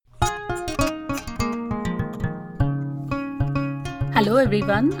Hello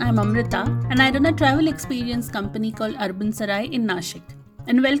everyone, I'm Amrita and I run a travel experience company called Urban Sarai in Nashik.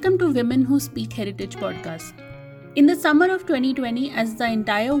 And welcome to Women Who Speak Heritage podcast. In the summer of 2020, as the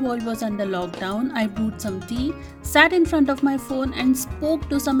entire world was under lockdown, I brewed some tea, sat in front of my phone and spoke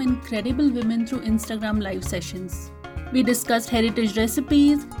to some incredible women through Instagram live sessions. We discussed heritage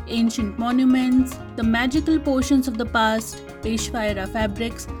recipes, ancient monuments, the magical portions of the past, Peshwa era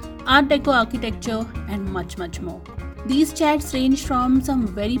fabrics, Art Deco architecture, and much more. These chats range from some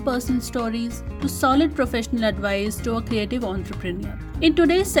very personal stories to solid professional advice to a creative entrepreneur. In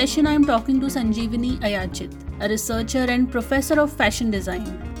today's session, I am talking to Sanjeevani Ayachit, a researcher and professor of fashion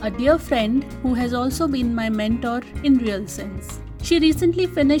design, a dear friend who has also been my mentor in real sense. She recently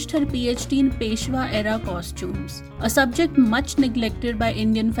finished her PhD in Peshwa era costumes, a subject much neglected by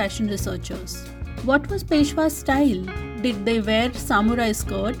Indian fashion researchers. What was Peshwa's style? Did they wear samurai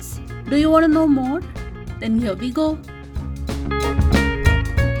skirts? Do you want to know more? Then here we go.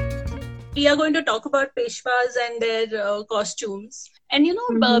 We are going to talk about Peshwas and their costumes. And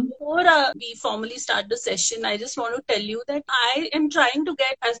before we formally start the session, I just want to tell you that I am trying to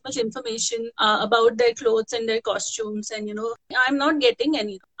get as much information about their clothes and their costumes. And, I'm not getting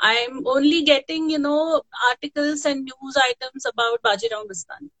any. I'm only getting, articles and news items about Bajirao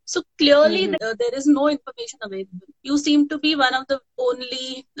Mastani. So clearly there is no information available. You seem to be one of the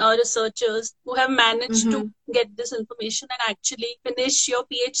only researchers who have managed to get this information and actually finish your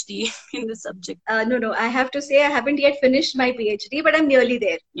PhD in this subject. No. I have to say I haven't yet finished my PhD, but I'm nearly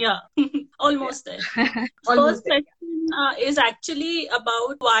there. Yeah, almost there. Almost First question is actually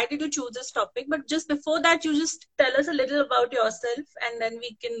about why did you choose this topic? But just before that, you just tell us a little about yourself and then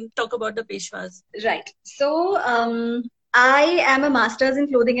we can talk about the Peshwas. Right. So, I am a master's in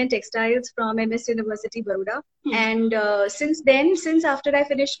clothing and textiles from MS University, Baroda. And since after I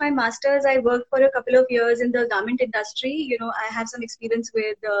finished my master's, I worked for a couple of years in the garment industry. I have some experience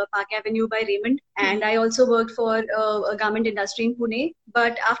with Park Avenue by Raymond. And I also worked for a garment industry in Pune.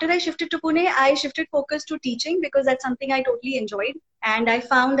 But after I shifted to Pune, I shifted focus to teaching because that's something I totally enjoyed. And I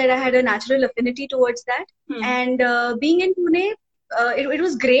found that I had a natural affinity towards that. And being in Pune, it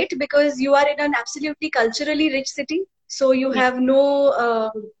was great because you are in an absolutely culturally rich city. So you have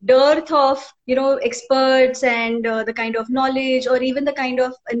no dearth of, experts and the kind of knowledge or even the kind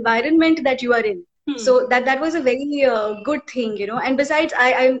of environment that you are in. So that was a very good thing, And besides,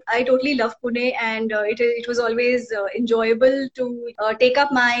 I totally love Pune and it was always enjoyable to take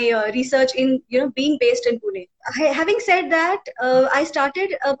up my research in, being based in Pune. Having said that, I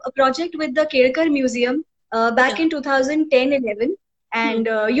started a project with the Kelkar Museum back in 2010-11. And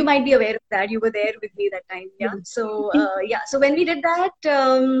you might be aware of that. You were there with me that time. Yeah. So, So when we did that,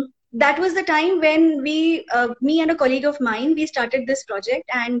 that was the time when me and a colleague of mine, we started this project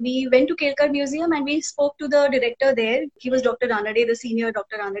and we went to Kelkar Museum and we spoke to the director there. He was Dr. Ranade, the senior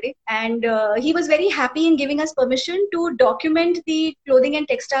Dr. Ranade. And he was very happy in giving us permission to document the clothing and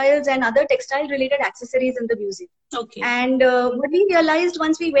textiles and other textile related accessories in the museum. Okay. And what we realized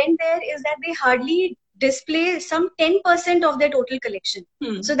once we went there is that they hardly display some 10% of their total collection.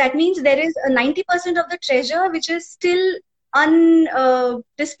 So that means there is a 90% of the treasure which is still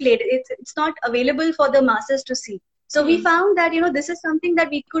undisplayed. It's not available for the masses to see. So we found that, this is something that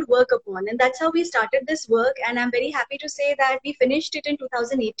we could work upon. And that's how we started this work. And I'm very happy to say that we finished it in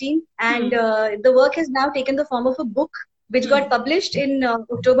 2018. And the work has now taken the form of a book, which got published in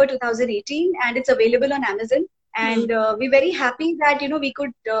October 2018. And it's available on Amazon. And we're very happy that, we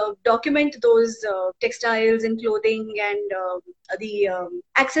could document those textiles and clothing and the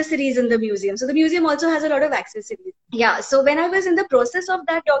accessories in the museum. So the museum also has a lot of accessories. Yeah. So when I was in the process of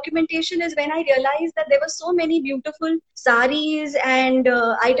that documentation is when I realized that there were so many beautiful saris and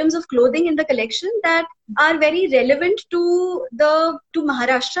items of clothing in the collection that are very relevant to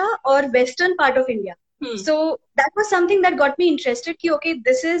Maharashtra or western part of India. So that was something that got me interested. Okay,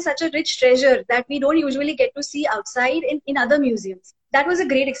 this is such a rich treasure that we don't usually get to see outside in other museums. That was a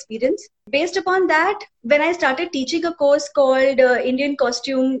great experience. Based upon that, when I started teaching a course called Indian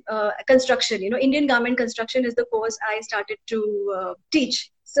Costume Construction, Indian Garment Construction is the course I started to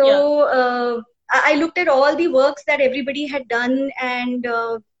teach. So I looked at all the works that everybody had done and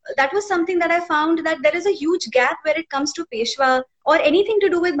that was something that I found that there is a huge gap where it comes to Peshwa or anything to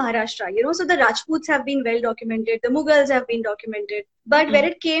do with Maharashtra. So the Rajputs have been well documented, the Mughals have been documented. But when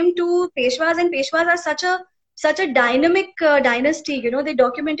it came to Peshwas, and Peshwas are such a dynamic dynasty, they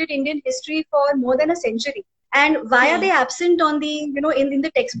documented Indian history for more than a century. And why are they absent on the, in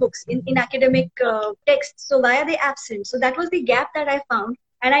the textbooks, in academic texts? So why are they absent? So that was the gap that I found.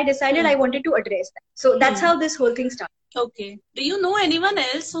 And I decided I wanted to address that. So that's how this whole thing started. Okay. Do you know anyone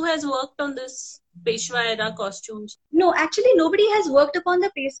else who has worked on this Peshwa era costumes? No, actually, nobody has worked upon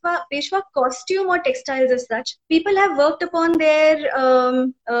the Peshwa costume or textiles as such. People have worked upon their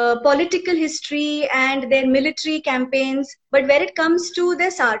political history and their military campaigns. But when it comes to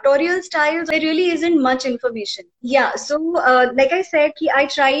their sartorial styles, there really isn't much information. Yeah, so like I said, I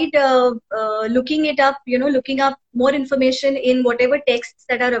tried looking it up, looking up more information in whatever texts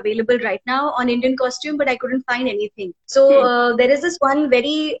that are available right now on Indian costume, but I couldn't find anything. So there is this one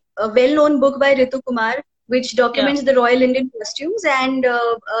very well-known book by Ritu Kumar, which documents the Royal Indian costumes, and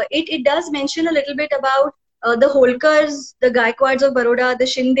it does mention a little bit about the Holkars, the Gaikwads of Baroda, the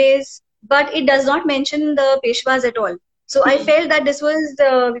Shindes, but it does not mention the Peshwas at all. So I felt that this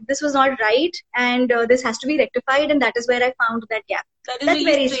was not right, and this has to be rectified, and that is where I found that gap. That's really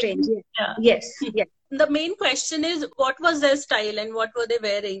very strange. Yeah. Yes. Yes. The main question is, what was their style and what were they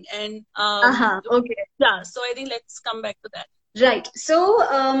wearing? And okay. Yeah, so I think let's come back to that. Right. So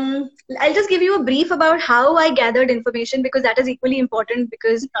I'll just give you a brief about how I gathered information, because that is equally important,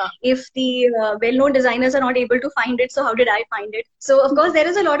 because if the well-known designers are not able to find it, so how did I find it? So of course, there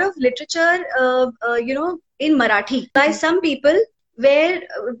is a lot of literature, in Marathi by some people, where,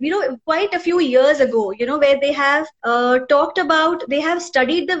 quite a few years ago, where they have talked about, they have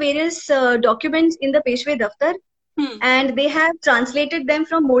studied the various documents in the Peshwe Daftar, and they have translated them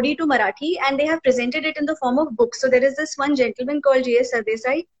from Modi to Marathi, and they have presented it in the form of books. So there is this one gentleman called J.S.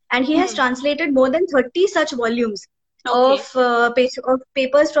 Sardesai, and he has translated more than 30 such volumes of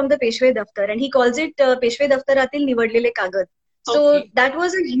papers from the Peshwe Daftar, and he calls it Peshwe Daftaratil Nivadlele Kagad. So that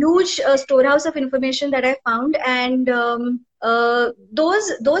was a huge storehouse of information that I found, and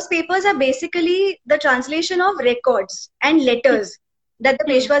those papers are basically the translation of records and letters that the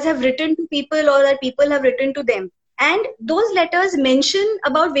Peshwas have written to people, or that people have written to them. And those letters mention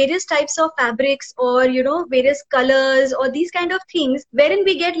about various types of fabrics, or, various colors, or these kind of things, wherein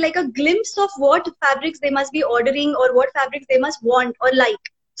we get like a glimpse of what fabrics they must be ordering, or what fabrics they must want or like.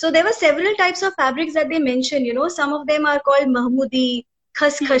 So there were several types of fabrics that they mentioned. Some of them are called Mahmudi,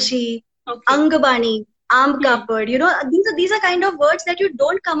 Khaskhashi, Angabani, Aam Kapad. These are kind of words that you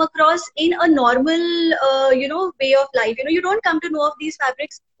don't come across in a normal, way of life. You don't come to know of these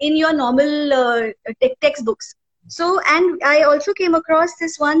fabrics in your normal textbooks. So, and I also came across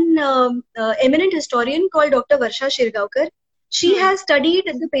this one eminent historian called Dr. Varsha Shirgaonkar. She has studied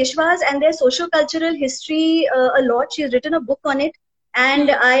the Peshwas and their socio-cultural history a lot. She has written a book on it.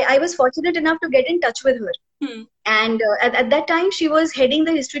 And I was fortunate enough to get in touch with her. And at that time, she was heading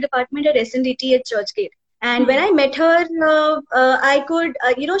the history department at SNDT at Churchgate. And when I met her, I could,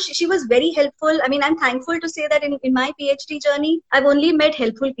 she was very helpful. I mean, I'm thankful to say that in my PhD journey, I've only met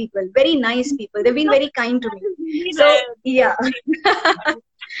helpful people, very nice people. They've been very kind to me. So, yeah.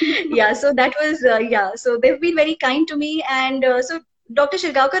 Yeah, so that was, so they've been very kind to me. And so Dr.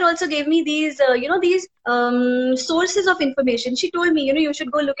 Shirgaonkar also gave me these, these sources of information. She told me, you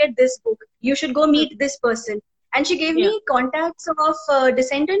should go look at this book. You should go meet this person. And she gave me contacts of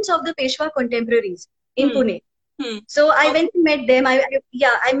descendants of the Peshwa contemporaries in Pune. So I went and met them.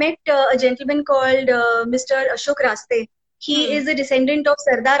 I met a gentleman called Mr. Ashok Raste. He is a descendant of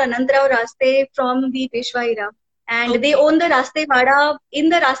Sardar Anantrao Raste from the Peshwa era. And they own the Raste Vada in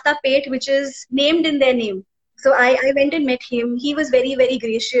the Rasta Pet, which is named in their name. So I went and met him. He was very, very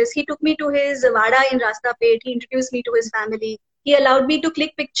gracious. He took me to his Vada in Rasta Pet. He introduced me to his family. He allowed me to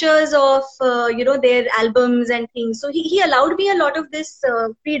click pictures of, their albums and things. So he allowed me a lot of this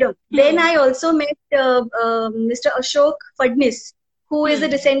freedom. Then I also met Mr. Ashok Fadnis, who is a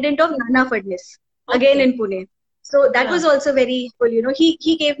descendant of Nana Fadnis, again in Pune. So that was also very cool.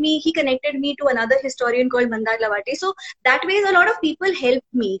 He connected me to another historian called Mandar Lavate. So that way, a lot of people helped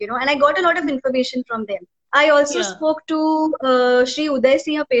me, and I got a lot of information from them. I also spoke to Sri Uday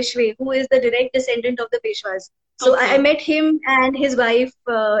Singh Peshwe, who is the direct descendant of the Peshwas. So I met him and his wife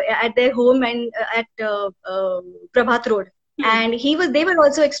at their home and at Prabhat Road. And they were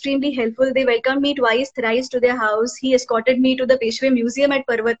also extremely helpful. They welcomed me twice, thrice to their house. He escorted me to the Peshwe Museum at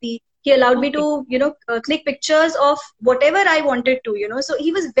Parvati. He allowed me to, click pictures of whatever I wanted to, So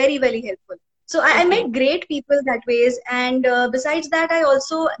he was very, very helpful. So I met great people that ways. And besides that, I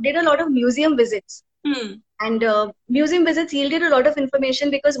also did a lot of museum visits. And museum visits yielded a lot of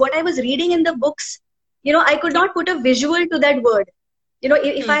information, because what I was reading in the books, I could not put a visual to that word.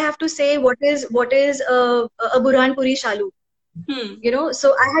 If I have to say what is a Burhanpuri Shalu,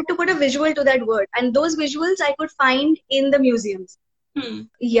 so I had to put a visual to that word, and those visuals I could find in the museums.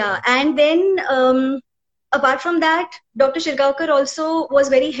 Yeah, and then apart from that, Dr. Shirgaonkar also was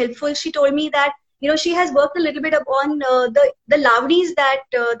very helpful. She told me that she has worked a little bit upon the lavnis that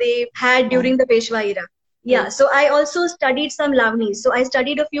they had during the Peshwa era. Yeah, so I also studied some Lavnis. So I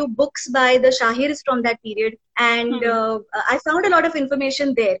studied a few books by the Shahirs from that period, and I found a lot of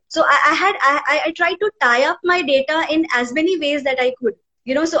information there. So I tried to tie up my data in as many ways that I could.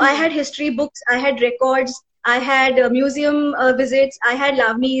 So I had history books, I had records, I had museum visits, I had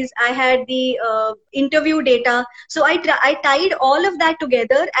Lavnis, I had the interview data. So I tied all of that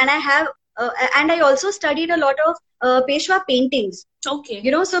together, and and I also studied a lot of Peshwa paintings. Okay.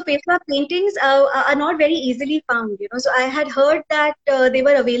 So Peshwa paintings are not very easily found. So I had heard that they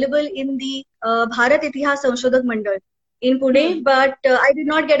were available in the Bharat Itihas Sanshodhak Mandal in Pune, but I did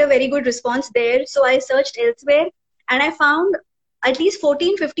not get a very good response there. So I searched elsewhere, and I found at least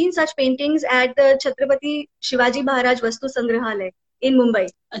 14, 15 such paintings at the Chhatrapati Shivaji Maharaj Vastu Sangrahalaya in Mumbai.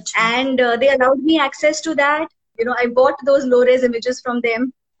 Achha. And they allowed me access to that. I bought those low-res images from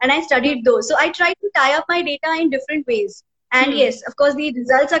them, and I studied those. So I tried to tie up my data in different ways. And yes, of course, the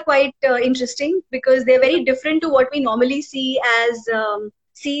results are quite interesting because they're very different to what we normally see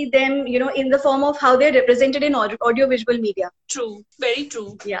them, in the form of how they're represented in audio-visual media. True, very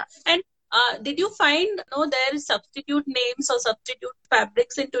true. Yeah. And did you find there is substitute names or substitute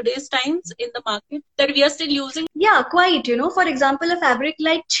fabrics in today's times in the market that we are still using? Yeah, quite. For example, a fabric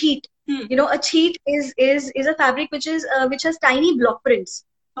like cheat. A cheat is a fabric which has tiny block prints.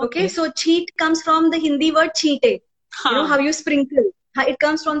 Okay, so cheat comes from the Hindi word cheete. How you sprinkle. It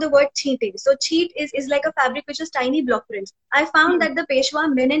comes from the word cheete. So cheat is like a fabric which has tiny block prints. I found that the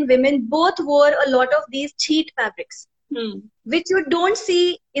Peshwa men and women both wore a lot of these cheat fabrics, which you don't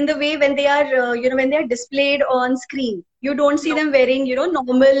see in the way when they are when they are displayed on screen. You don't see them wearing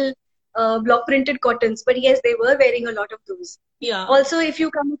normal block printed cottons, but yes, they were wearing a lot of those. Yeah. Also, if you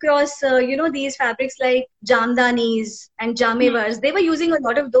come across these fabrics like jamdanis and jamevars, they were using a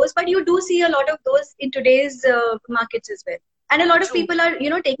lot of those, but you do see a lot of those in today's markets as well. And a lot of people are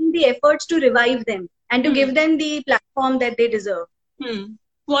taking the efforts to revive them and to give them the platform that they deserve.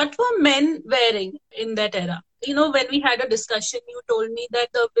 What were men wearing in that era? When we had a discussion, you told me that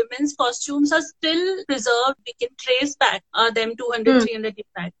the women's costumes are still preserved. We can trace back them 200, 300 years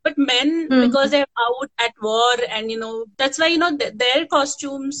back. But men, because they're out at war and, that's why, their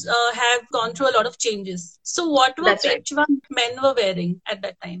costumes have gone through a lot of changes. So what were Peshwa men were wearing at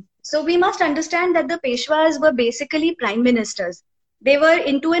that time? So we must understand that the Peshwas were basically prime ministers. They were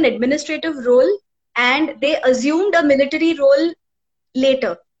into an administrative role and they assumed a military role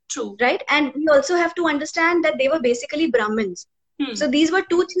later. True. Right? And we also have to understand that they were basically Brahmins. So these were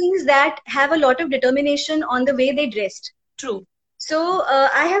two things that have a lot of determination on the way they dressed. True. So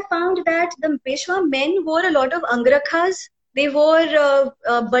I have found that the Peshwa men wore a lot of angrakhas. They wore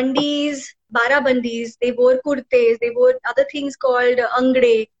bandis, barabandis. They wore kurtes. They wore other things called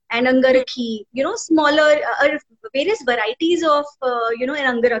angde and angarakhi. Smaller, various varieties of,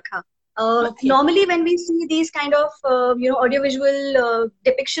 an angarakha. Normally, when we see these kind of, audiovisual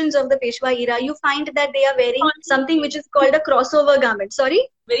depictions of the Peshwa era, you find that they are wearing something which is called a crossover garment. Sorry?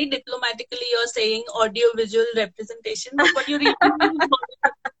 Very diplomatically, you're saying audiovisual representation, but what you really mean is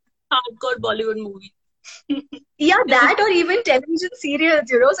hardcore Bollywood movie. Yeah, that or even television serials,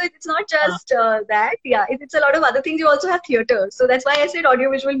 so it's not just that. Yeah, it's a lot of other things. You also have theater. So that's why I said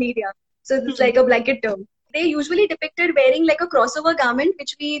audiovisual media. So it's like a blanket term. They usually depicted wearing like a crossover garment,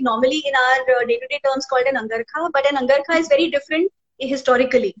 which we normally in our day-to-day terms called an angarkha, but an angarkha is very different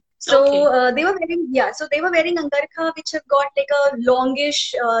historically. So they were wearing angarkha, which have got like a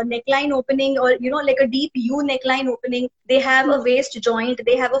longish neckline opening, or like a deep U neckline opening. They have a waist joint.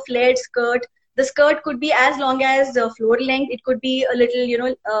 They have a flared skirt. The skirt could be as long as floor length. It could be a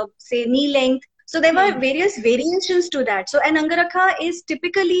little, say knee length. So there were various variations to that. So an angarkha is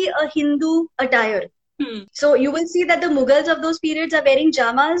typically a Hindu attire. So you will see that the Mughals of those periods are wearing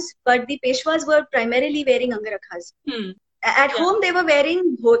jamas, but the Peshwas were primarily wearing angarakhas. At home, they were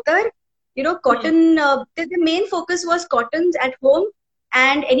wearing dhotar, cotton. The main focus was cottons at home,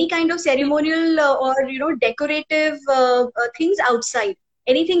 and any kind of ceremonial or decorative things outside.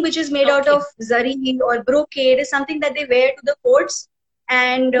 Anything which is made out of zari or brocade is something that they wear to the courts,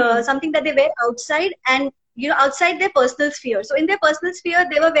 and something that they wear outside and outside their personal sphere. So in their personal sphere,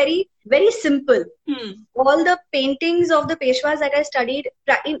 they were very, very simple. All the paintings of the Peshwas that I studied,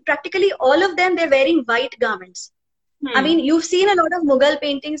 practically all of them, they're wearing white garments. I mean, you've seen a lot of Mughal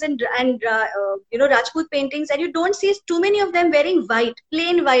paintings and Rajput paintings, and you don't see too many of them wearing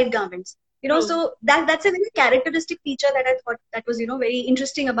plain white garments. So that's a very characteristic feature that I thought that was, very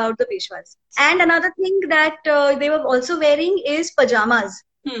interesting about the Peshwas. And another thing that they were also wearing is pajamas.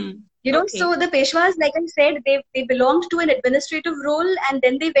 So the Peshwas, like I said, they belonged to an administrative role, and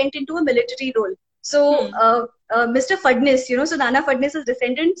then they went into a military role. So Mr. Fadnis, so Nana Fadnis's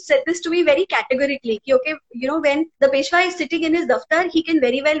descendant said this to me very categorically. Okay, when the Peshwa is sitting in his daftar, he can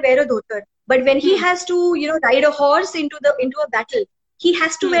very well wear a dhotar. But when he has to, ride a horse into a battle, he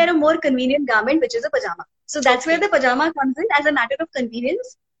has to wear a more convenient garment, which is a pajama. So that's where the pajama comes in as a matter of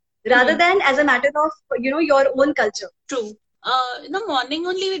convenience, rather than as a matter of, your own culture. True. In the morning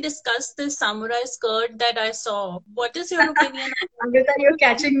only we discussed this samurai skirt that I saw. What is your opinion? Amrita, you're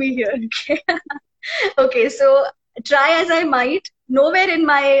catching me here. Okay, so try as I might, nowhere in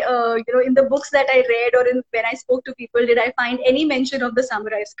my, in the books that I read or when I spoke to people, did I find any mention of the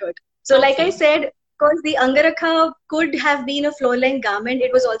samurai skirt. So like I said, because the Angarakha could have been a floor-length garment,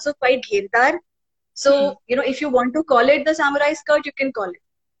 it was also quite ghirdar. So, if you want to call it the samurai skirt, you can call it.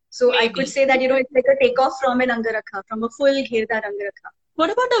 So maybe. I could say that, it's like a takeoff from an Angarakha, from a full ghirdar Angarakha. What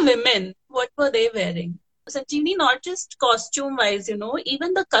about the women? What were they wearing? Sanjeevani, not just costume-wise,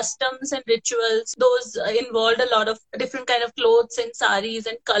 even the customs and rituals, those involved a lot of different kind of clothes and saris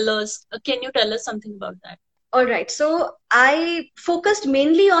and colors. Can you tell us something about that? All right. So I focused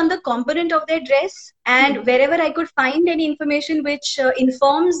mainly on the component of their dress, and wherever I could find any information which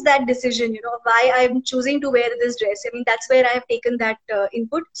informs that decision, why I'm choosing to wear this dress. I mean, that's where I have taken that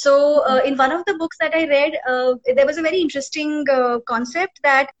input. So in one of the books that I read, there was a very interesting concept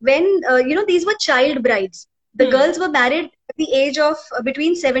that when, these were child brides. The girls were married at the age of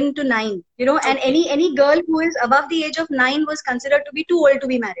between 7 to 9, and any girl who is above the age of 9 was considered to be too old to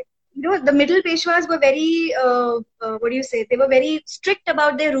be married. The middle Peshwas were very, they were very strict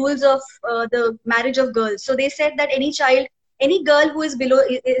about their rules of the marriage of girls. So they said that any girl who is below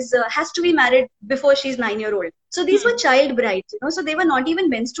has to be married before she's 9-year-old. So these were child brides, so they were not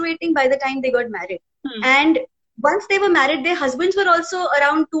even menstruating by the time they got married. And once they were married, their husbands were also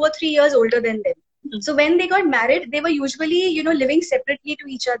around 2 or 3 years older than them. So when they got married, they were usually, living separately to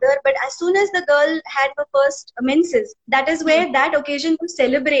each other. But as soon as the girl had her first menses, that is where that occasion was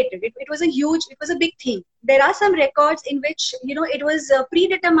celebrated. It was a big thing. There are some records in which, it was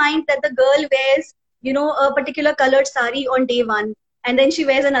predetermined that the girl wears, a particular colored sari on day 1. And then she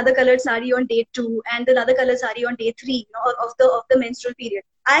wears another colored sari on day 2 and another colored sari on day 3 of the menstrual period.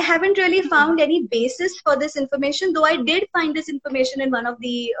 I haven't really found any basis for this information, though I did find this information in one of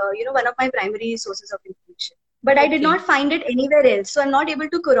the, one of my primary sources of information. But I did not find it anywhere else. So I'm not able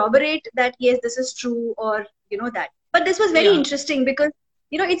to corroborate that, yes, this is true or, that. But this was very interesting because,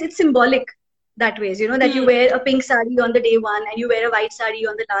 it's symbolic that ways, that you wear a pink sari on the day 1 and you wear a white sari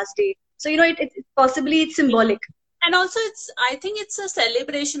on the last day. So, it's symbolic. And also I think it's a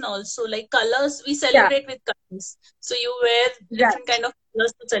celebration also, like colors, we celebrate with colors. So you wear different kind of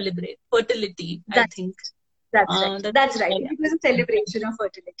colors to celebrate fertility, I think. That's right. That's right. It was a celebration of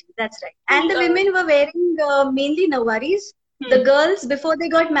fertility. That's right. And the women were wearing mainly nawaris. The girls, before they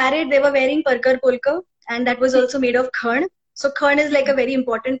got married, they were wearing parkar polka, and that was also made of kharn. So kharn is like a very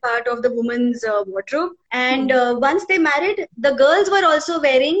important part of the woman's wardrobe. And once they married, the girls were also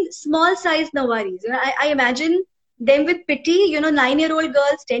wearing small size nawaris. I imagine them with pity, 9-year-old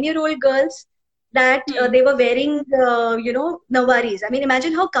girls, 10-year-old girls, that they were wearing, nawaris. I mean,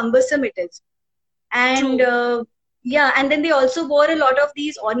 imagine how cumbersome it is. And and then they also wore a lot of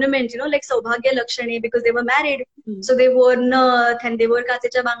these ornaments, like Saubhagya Lakshane, because they were married. So they wore nath, and they wore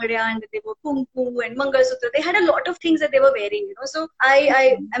kachecha bangadiya, and they wore kumku and mangalsutra. They had a lot of things that they were wearing, So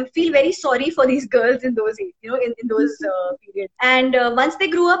I feel very sorry for these girls in those, in those periods. And once they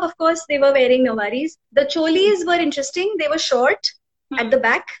grew up, of course, they were wearing nawaris. The cholis were interesting. They were short at the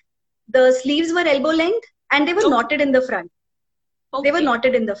back. The sleeves were elbow length, and they were knotted in the front. They were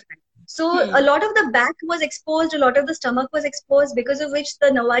knotted in the front. So a lot of the back was exposed, a lot of the stomach was exposed, because of which the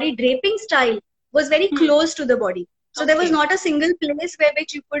Nawari draping style was very close to the body. So there was not a single place where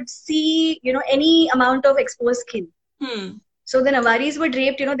which you could see, any amount of exposed skin. So the Nawaris were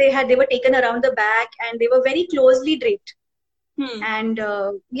draped, they were taken around the back, and they were very closely draped. And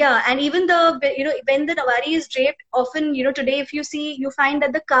and even when the Nawari is draped, often, today if you see, you find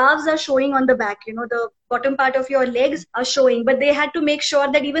that the calves are showing on the back, the bottom part of your legs are showing, but they had to make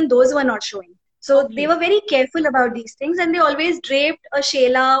sure that even those were not showing. So they were very careful about these things, and they always draped a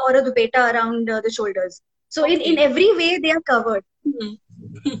shela or a dupatta around the shoulders. So in every way they are covered.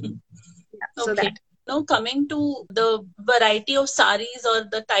 So that. Now coming to the variety of saris or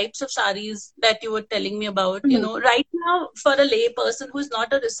the types of saris that you were telling me about, right now for a lay person who's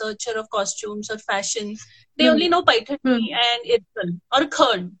not a researcher of costumes or fashion, they only know Paithani and Irkal or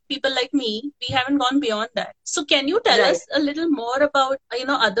Kharn. People like me, we haven't gone beyond that. So can you tell us a little more about,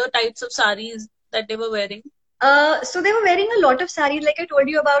 other types of saris that they were wearing? So they were wearing a lot of saris, like I told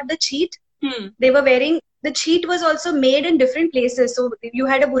you about the cheat. They were wearing the cheat was also made in different places. So you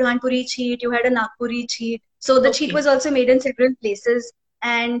had a Burhanpuri cheat, you had a Nagpuri cheat. So the cheat was also made in several places.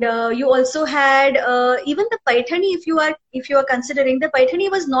 And you also had even the Paithani. If you are considering, the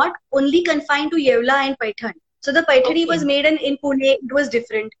Paithani was not only confined to Yeola and Paithan. So the Paithani was made in Pune, it was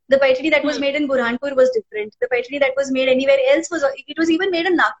different. The Paithani that was made in Burhanpur was different. The Paithani that was made anywhere else it was even made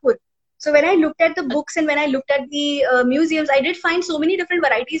in Nagpur. So when I looked at the books and when I looked at the museums, I did find so many different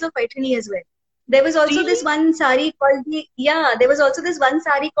varieties of Paithani as well. There was also this one sari called there was also this one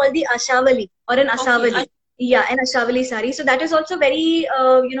sari called the Ashavali or an Asavali. Yeah, an Ashavali sari. So that is also very,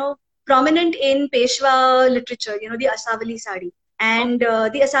 prominent in Peshwa literature, the Asavali sari. And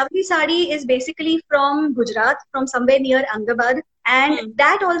the Asavali sari is basically from Gujarat, from somewhere near Ahmedabad. And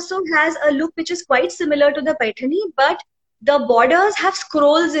that also has a look which is quite similar to the Paithani, but the borders have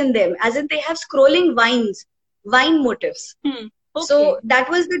scrolls in them, as in they have scrolling wine motifs. So that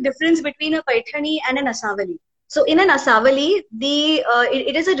was the difference between a Paithani and an Asavali. So in an Asavali,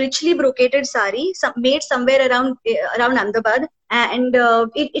 it is a richly brocaded sari made somewhere around Ahmedabad, and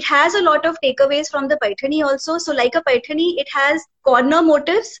it has a lot of takeaways from the Paithani also. So like a Paithani, it has corner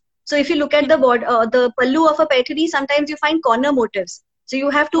motifs. So if you look at the pallu of a Paithani, sometimes you find corner motifs. So you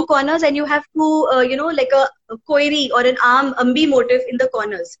have two corners and you have two, like a koiri or an ambi motif in the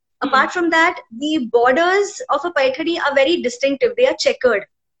corners. Apart from that, the borders of a Paithani are very distinctive. They are checkered,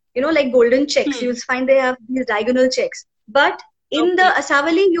 like golden checks. You'll find they have these diagonal checks. But in the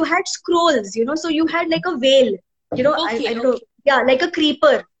Asavali, you had scrolls, so you had like a veil, I don't know. Yeah, like a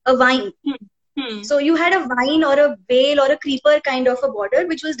creeper, a vine. So you had a vine or a veil or a creeper kind of a border,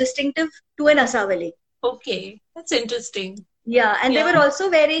 which was distinctive to an Asavali. Okay, that's interesting. Yeah, and they were also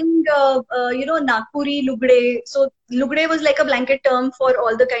wearing, Nagpuri lugde. So lugde was like a blanket term for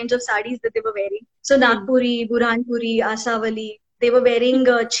all the kinds of sarees that they were wearing. So Nagpuri, Burhanpuri, Asavali, they were wearing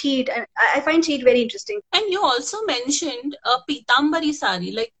cheat. And I find cheat very interesting. And you also mentioned a Pitambari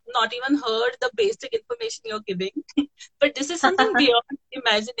sari, like not even heard the basic information you're giving. But this is something beyond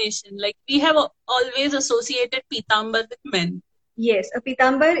imagination. Like we have always associated Pitambar with men. Yes, a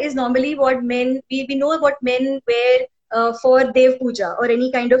Pitambar is normally what men, we know what men wear for Dev Puja or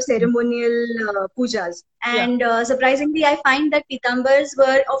any kind of ceremonial pujas. And surprisingly, I find that Pitambars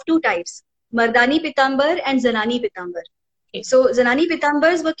were of two types, Mardani Pitambar and Zanani Pitambar. Okay. So Zanani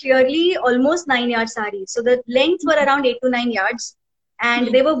Pitambars were clearly almost 9-yard saris. So the lengths were around 8 to 9 yards and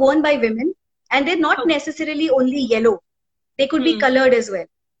they were worn by women, and they're not necessarily only yellow. They could be colored as well.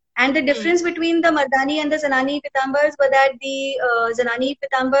 And the difference between the Mardani and the Zanani Pitambars were that the Zanani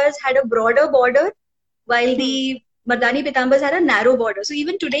Pitambars had a broader border while the Mardani Pitambars had a narrow border. So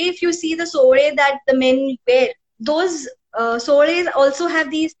even today, if you see the sore that the men wear, those sores also have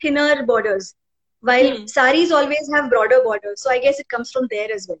these thinner borders, while saris always have broader borders. So I guess it comes from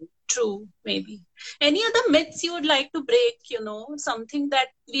there as well. True, maybe. Any other myths you would like to break? Something that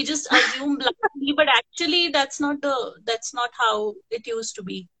we just assume blindly, but actually that's not how it used to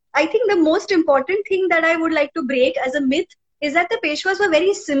be. I think the most important thing that I would like to break as a myth is that the Peshwas were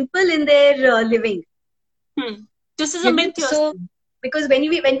very simple in their living. This is a myth. So, because when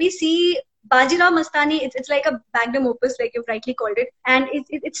we see Bajirao Mastani, it's like a magnum opus, like you've rightly called it, and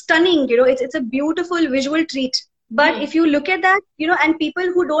it's stunning. It's a beautiful visual treat. But if you look at that, and people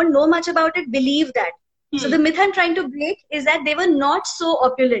who don't know much about it believe that. So the myth I'm trying to break is that they were not so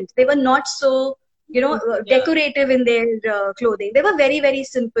opulent. They were not so decorative in their clothing. They were very, very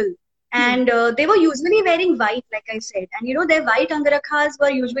simple. And they were usually wearing white, like I said. And, their white angarakhas were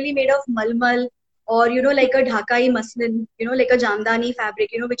usually made of malmal or, like a dhakai muslin, like a jamdani fabric,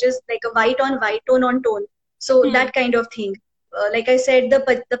 which is like a white on white, tone on tone. So that kind of thing. Like I said,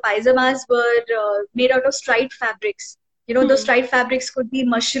 the paijamas were made out of striped fabrics. Those striped fabrics could be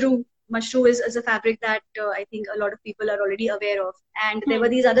mushroom. Mushroom is a fabric that I think a lot of people are already aware of. And there were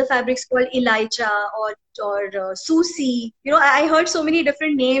these other fabrics called Elaicha or Susi. I heard so many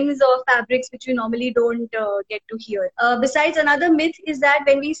different names of fabrics which we normally don't get to hear. Besides, another myth is that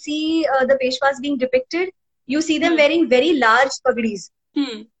when we see the Peshwas being depicted, you see them wearing very large pagdis.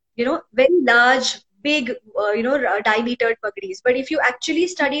 Very large, big, diametered pagdis. But if you actually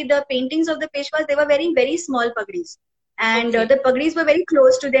study the paintings of the Peshwas, they were wearing very small pagdis. And the pagdis were very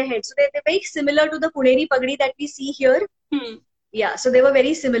close to their heads. So they're very similar to the Puneri pagdi that we see here. Yeah, so they were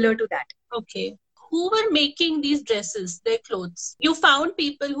very similar to that. Okay. Who were making these dresses, their clothes? You found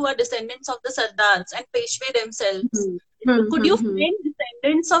people who are descendants of the Sardars and Peshwe themselves. Could you find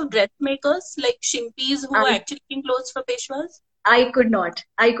descendants of dressmakers like Shimpis who were actually making clothes for Peshwas? I could not.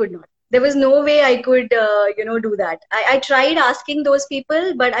 There was no way I could, do that. I tried asking those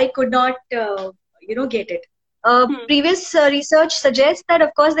people, but I could not, get it. Previous research suggests that,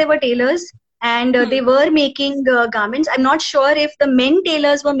 of course, they were tailors. and they were making garments. I'm not sure if the men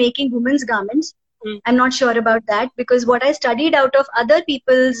tailors were making women's garments. I'm not sure about that, because what I studied out of other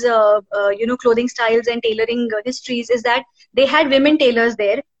people's, clothing styles and tailoring histories is that they had women tailors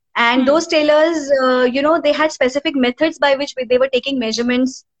there. And those tailors, they had specific methods by which they were taking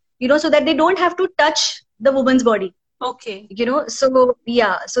measurements, so that they don't have to touch the woman's body. Okay. So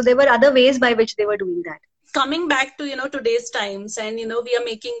there were other ways by which they were doing that. Coming back to, today's times, and, we are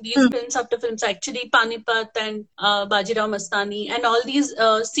making these films after films, actually Panipat and Bajirao Mastani and all these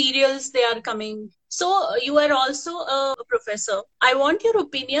serials, they are coming. So you are also a professor. I want your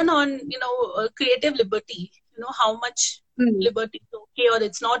opinion on, creative liberty, how much liberty is okay, or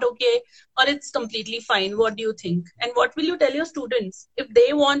it's not okay, or it's completely fine. What do you think? And what will you tell your students if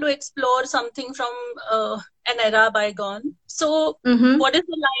they want to explore something from an era bygone? So what is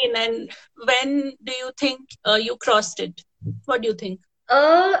the line, and when do you think you crossed it? What do you think?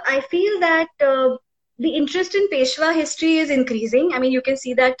 I feel that the interest in Peshwa history is increasing. I mean, you can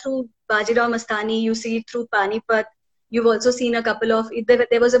see that through Bajirao Mastani, you see it through Panipat. You've also seen a couple of,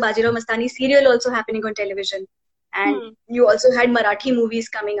 there was a Bajirao Mastani serial also happening on television. And you also had Marathi movies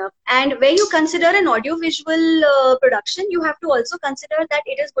coming up. And when you consider an audiovisual production, you have to also consider that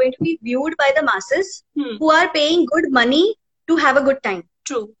it is going to be viewed by the masses who are paying good money to have a good time.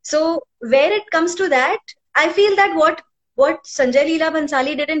 True. So where it comes to that, I feel that what Sanjay Leela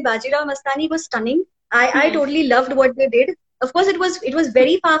Bhansali did in Bajirao Mastani was stunning. I totally loved what they did. Of course, it was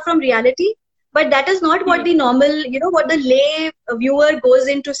very far from reality, but that is not what the normal, what the lay viewer goes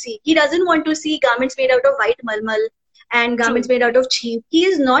in to see. He doesn't want to see garments made out of white malmal and garments made out of cheap. He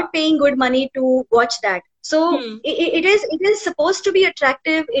is not paying good money to watch that. So it is supposed to be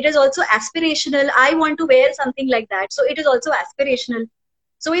attractive. It is also aspirational. I want to wear something like that. So it is also aspirational.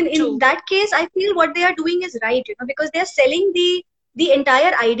 So in that case, I feel what they are doing is right, because they are selling the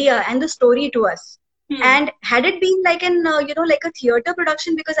entire idea and the story to us. And had it been like an, like a theater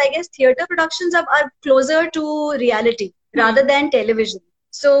production, because I guess theater productions are closer to reality rather than television.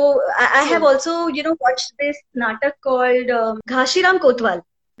 So I have also, watched this natak called Ghashiram Kotwal.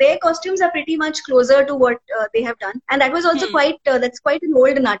 Their costumes are pretty much closer to what they have done. And that was also that's quite an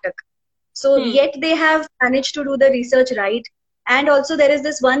old natak. So yet they have managed to do the research right. And also there is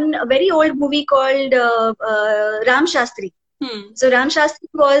this one very old movie called Ram Shastri. So Ram Shastri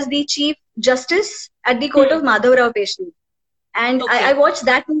was the Chief Justice at the court of Madhavrao Peshwa. And I watched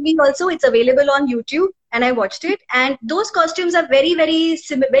that movie also. It's available on YouTube, and I watched it. And those costumes are very, very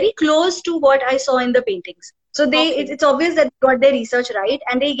very close to what I saw in the paintings. So it's obvious that they got their research right,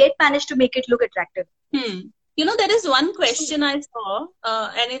 and they managed to make it look attractive. There is one question I saw,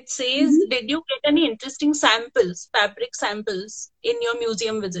 and it says, did you get any interesting samples, fabric samples, in your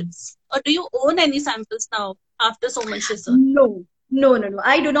museum visits? Or do you own any samples now after so much research? No.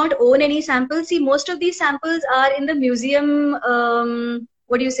 I do not own any samples. See, most of these samples are in the museum,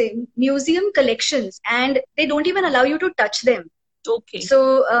 museum collections, and they don't even allow you to touch them. Okay.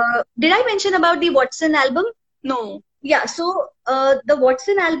 So, did I mention about the Watson album? No. Yeah, so the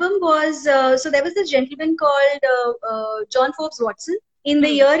Watson album was, so there was this gentleman called John Forbes Watson in the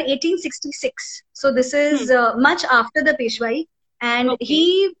year 1866. So this is much after the Peshwai. And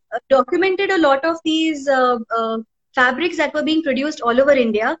he documented a lot of these fabrics that were being produced all over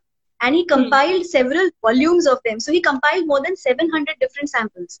India. And he compiled several volumes of them. So he compiled more than 700 different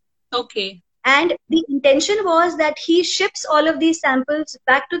samples. Okay. And the intention was that he ships all of these samples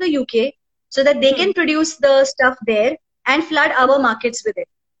back to the UK so that they can produce the stuff there and flood our markets with it.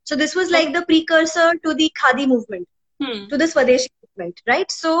 So this was like the precursor to the Khadi movement, to the Swadeshi movement, right?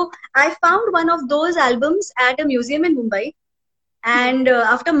 So I found one of those albums at a museum in Mumbai. And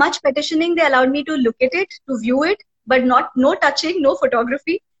after much petitioning, they allowed me to look at it, to view it, but no touching, no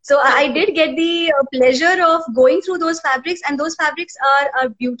photography. So I did get the pleasure of going through those fabrics, and those fabrics are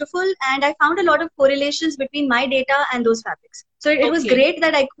beautiful. And I found a lot of correlations between my data and those fabrics. So it was great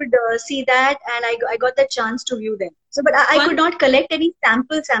that I could see that, and I got the chance to view them. So, but I could not collect any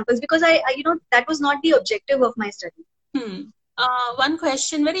samples because I that was not the objective of my study. One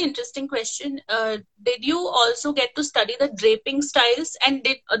question, very interesting question. Did you also get to study the draping styles, and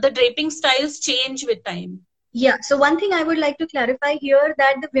did the draping styles change with time? Yeah. So one thing I would like to clarify here,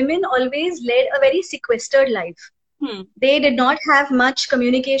 that the women always led a very sequestered life. They did not have much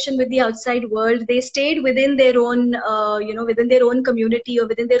communication with the outside world. They stayed within their own, within their own community or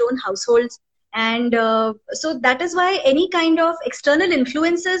within their own households. And so that is why any kind of external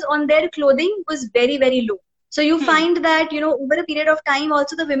influences on their clothing was very, very low. So you find that, over a period of time,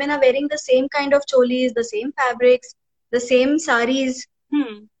 also the women are wearing the same kind of cholis, the same fabrics, the same saris.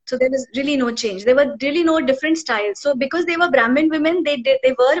 So there was really no change. There were really no different styles. So because they were Brahmin women, they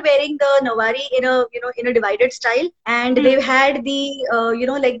were wearing the nawari in a divided style, and they had the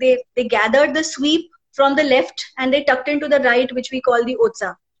like they gathered the sweep from the left and they tucked into the right, which we call the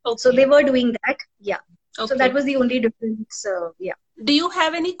otsa. Okay. So they were doing that. Yeah. Okay. So that was the only difference. Yeah. Do you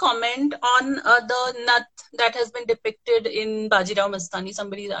have any comment on the nut that has been depicted in Bajirao Mastani?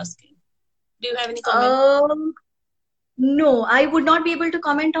 Somebody is asking. Do you have any comment? No, I would not be able to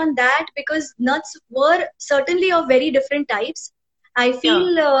comment on that because nuts were certainly of very different types. I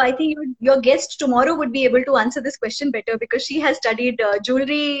feel, I think your guest tomorrow would be able to answer this question better because she has studied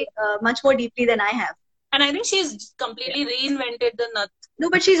jewelry much more deeply than I have. And I think she's completely reinvented the nut. No,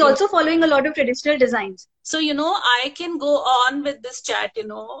 but she's also following a lot of traditional designs. So, I can go on with this chat,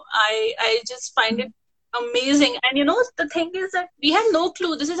 I just find it amazing. And, the thing is that we have no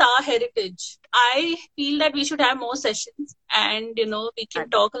clue. This is our heritage. I feel that we should have more sessions and, we can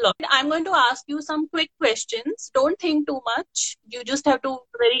talk a lot. I'm going to ask you some quick questions. Don't think too much. You just have to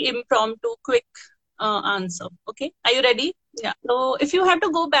very impromptu, quick answer. Okay. Are you ready? Yeah. So if you have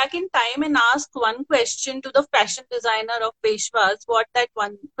to go back in time and ask one question to the fashion designer of Peshwas, what that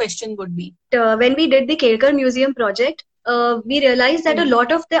one question would be? When we did the Kelkar Museum project, we realized that a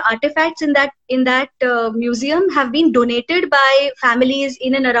lot of the artifacts in that museum have been donated by families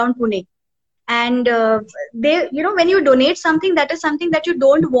in and around Pune. And they, when you donate something, that is something that you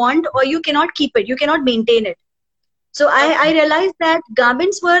don't want or you cannot keep it, you cannot maintain it. So I realized that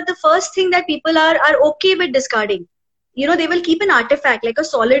garments were the first thing that people are okay with discarding. They will keep an artifact like a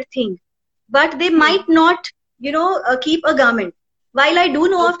solid thing, but they might not, keep a garment. While I do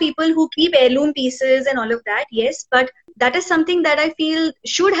know of people who keep heirloom pieces and all of that, yes, but that is something that I feel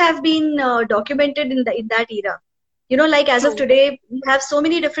should have been documented in that era. Like as of today, we have so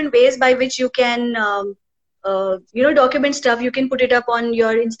many different ways by which you can, document stuff. You can put it up on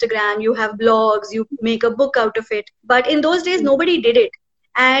your Instagram. You have blogs. You make a book out of it. But in those days, nobody did it.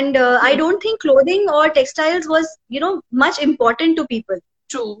 And I don't think clothing or textiles was, much important to people.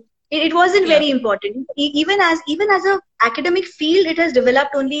 True. It wasn't very important. Even as a academic field, it has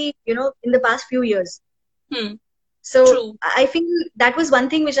developed only, in the past few years. So True. I feel that was one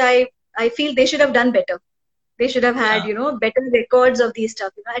thing which I feel they should have done better. They should have had, better records of these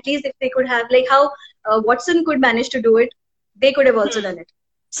stuff. At least if they could have, like how Watson could manage to do it, they could have also done it.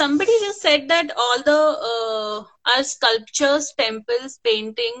 Somebody just said that all the our sculptures, temples,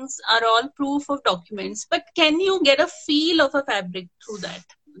 paintings are all proof of documents. But can you get a feel of a fabric through that?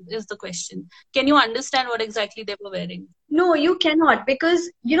 Is the question. Can you understand what exactly they were wearing? No, you cannot,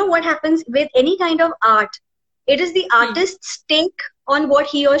 because what happens with any kind of art, it is the artist's take on what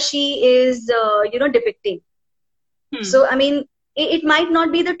he or she is, depicting. So, I mean, it might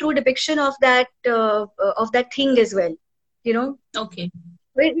not be the true depiction of that thing as well, Okay.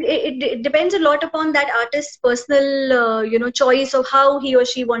 It depends a lot upon that artist's personal, choice of how he or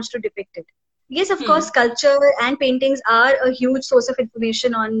she wants to depict it. Yes, of course, sculpture and paintings are a huge source of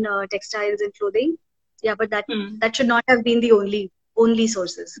information on textiles and clothing. Yeah, but that should not have been the only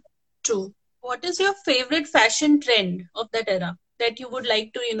sources. True. What is your favorite fashion trend of that era that you would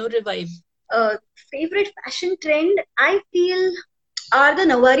like to, revive? Favorite fashion trend, I feel, are the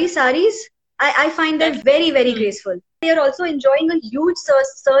Nawari saris. I find them very, very graceful. They are also enjoying a huge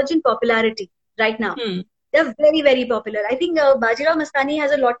surge in popularity right now. They're very, very popular. I think Bajirao Mastani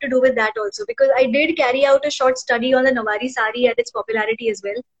has a lot to do with that also, because I did carry out a short study on the Nawari sari and its popularity as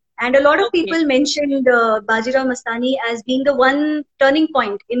well. And a lot of people mentioned Bajirao Mastani as being the one turning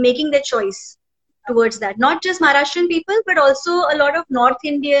point in making their choice towards that. Not just Maharashtrian people, but also a lot of North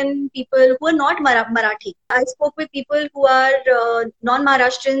Indian people who are not Marathi. I spoke with people who are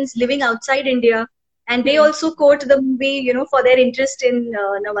non-Maharashtrians living outside India, and they also quote the movie, for their interest in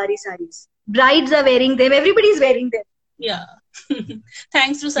Nawari saris. Brides are wearing them. Everybody's wearing them. Yeah.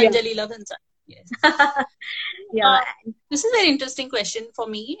 Thanks to Sanjay Leela Bhansali. Yes. Yeah. This is a very interesting question for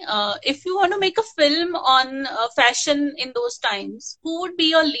me. If you want to make a film on fashion in those times, who would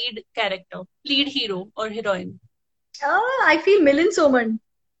be your lead character, lead hero or heroine? I feel Milind Soman.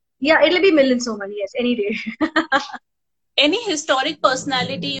 Yeah, it'll be Milind Soman. Yes, any day. Any historic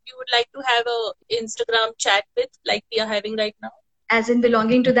personality you would like to have a Instagram chat with, like we are having right now? As in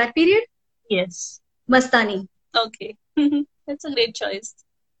belonging to that period? Yes. Mastani. Okay. That's a great choice.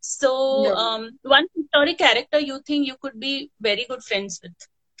 So, one historic character you think you could be very good friends with?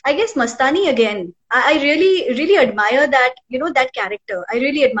 I guess Mastani again. I really, really admire that, that character. I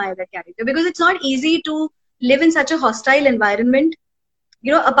really admire that character because it's not easy to live in such a hostile environment.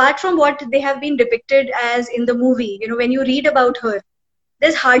 Apart from what they have been depicted as in the movie, when you read about her,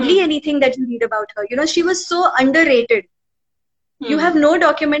 there's hardly anything that you read about her. She was so underrated. You have no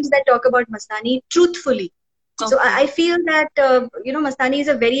documents that talk about Mastani truthfully. Okay. So I feel that, Mastani is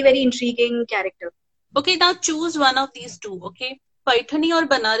a very, very intriguing character. Okay, now choose one of these two, okay? Paithani or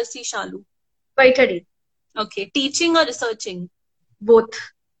Banarasi Shalu? Paithani. Okay, teaching or researching? Both.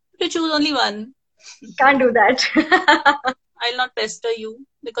 To choose only one. Can't do that. I'll not pester you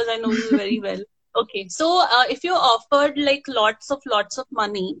because I know you very well. Okay, so if you're offered like lots of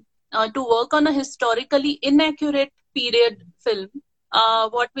money to work on a historically inaccurate period film,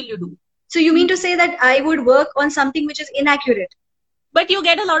 what will you do? So you mean to say that I would work on something which is inaccurate? But you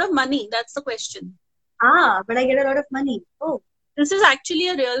get a lot of money. That's the question. But I get a lot of money. Oh. This is actually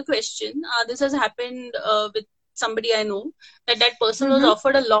a real question. This has happened with somebody I know, that person was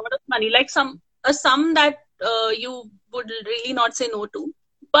offered a lot of money, like a sum that you would really not say no to.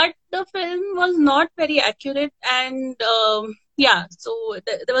 But the film was not very accurate, and so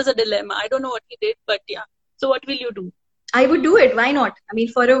there was a dilemma. I don't know what he did, but yeah. So what will you do? I would do it. Why not? I mean,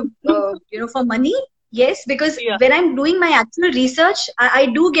 for for money, yes, because when I'm doing my actual research, I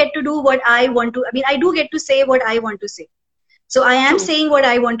do get to do what I want to. I mean, I do get to say what I want to say. So I am saying what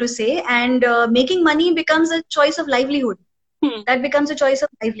I want to say, and making money becomes a choice of livelihood. That becomes a choice of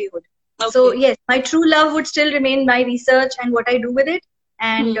livelihood. Okay. So yes, my true love would still remain my research and what I do with it.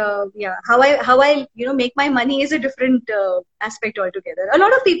 And how I make my money is a different aspect altogether. A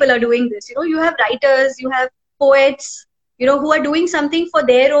lot of people are doing this. You have writers, you have poets, who are doing something for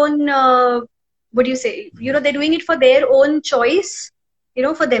their own. What do you say? They're doing it for their own choice.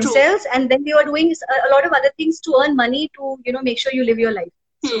 For themselves, and then they are doing a lot of other things to earn money to, make sure you live your life.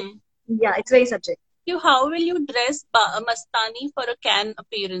 So, yeah, it's very subjective. How will you dress Mastani for a Cannes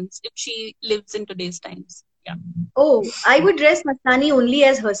appearance if she lives in today's times? Yeah. Oh, I would dress Mastani only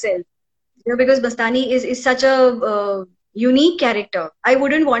as herself, because Mastani is such a unique character. I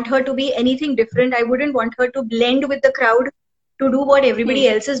wouldn't want her to be anything different. I wouldn't want her to blend with the crowd, to do what everybody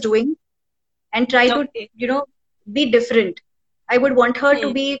else is doing, and try to, be different. I would want her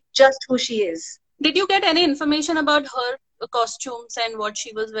to be just who she is. Did you get any information about her costumes and what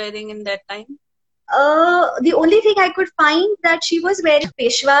she was wearing in that time? The only thing I could find that she was wearing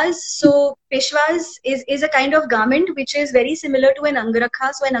peshwas. So peshwas is a kind of garment which is very similar to an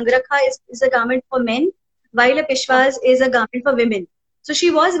angarakha. So an angarakha is a garment for men, while a peshwas is a garment for women. So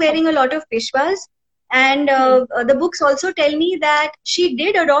she was wearing a lot of peshwas. And the books also tell me that she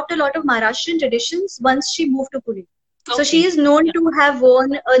did adopt a lot of Maharashtrian traditions once she moved to Pune. So she is known to have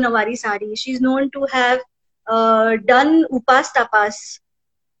worn a Nawari sari. She's known to have done upas tapas.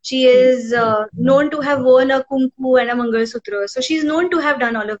 She is known to have worn a kumku and a Mangal Sutra. So she's known to have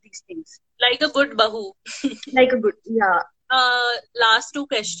done all of these things. Like a good bahu. Like a good, yeah. Last two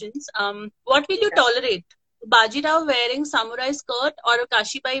questions. What will you tolerate? Bajirao wearing samurai skirt or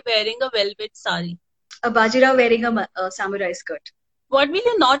Kashibai wearing a velvet sari? A Bajirao wearing a samurai skirt. What will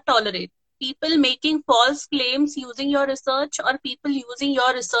you not tolerate? People making false claims using your research, or people using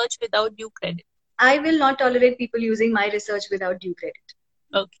your research without due credit? I will not tolerate people using my research without due credit.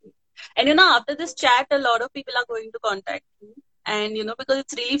 Okay. And after this chat, a lot of people are going to contact you. And, because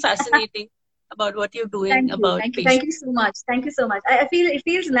it's really fascinating about what you're doing. Thank you so much. Thank you so much. I feel it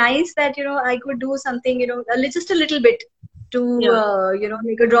feels nice that, I could do something, just a little bit to,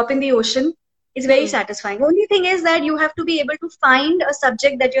 like a drop in the ocean. It's very satisfying. Only thing is that you have to be able to find a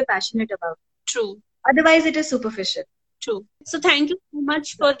subject that you're passionate about. True. Otherwise, it is superficial. True. So thank you so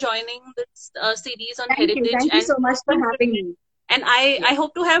much for joining this series on heritage. Thank you so much for having me. And I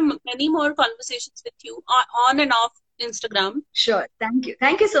hope to have many more conversations with you on and off Instagram. Sure. Thank you.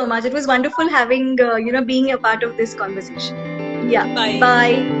 Thank you so much. It was wonderful having, being a part of this conversation. Yeah. Bye.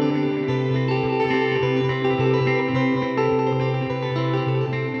 Bye.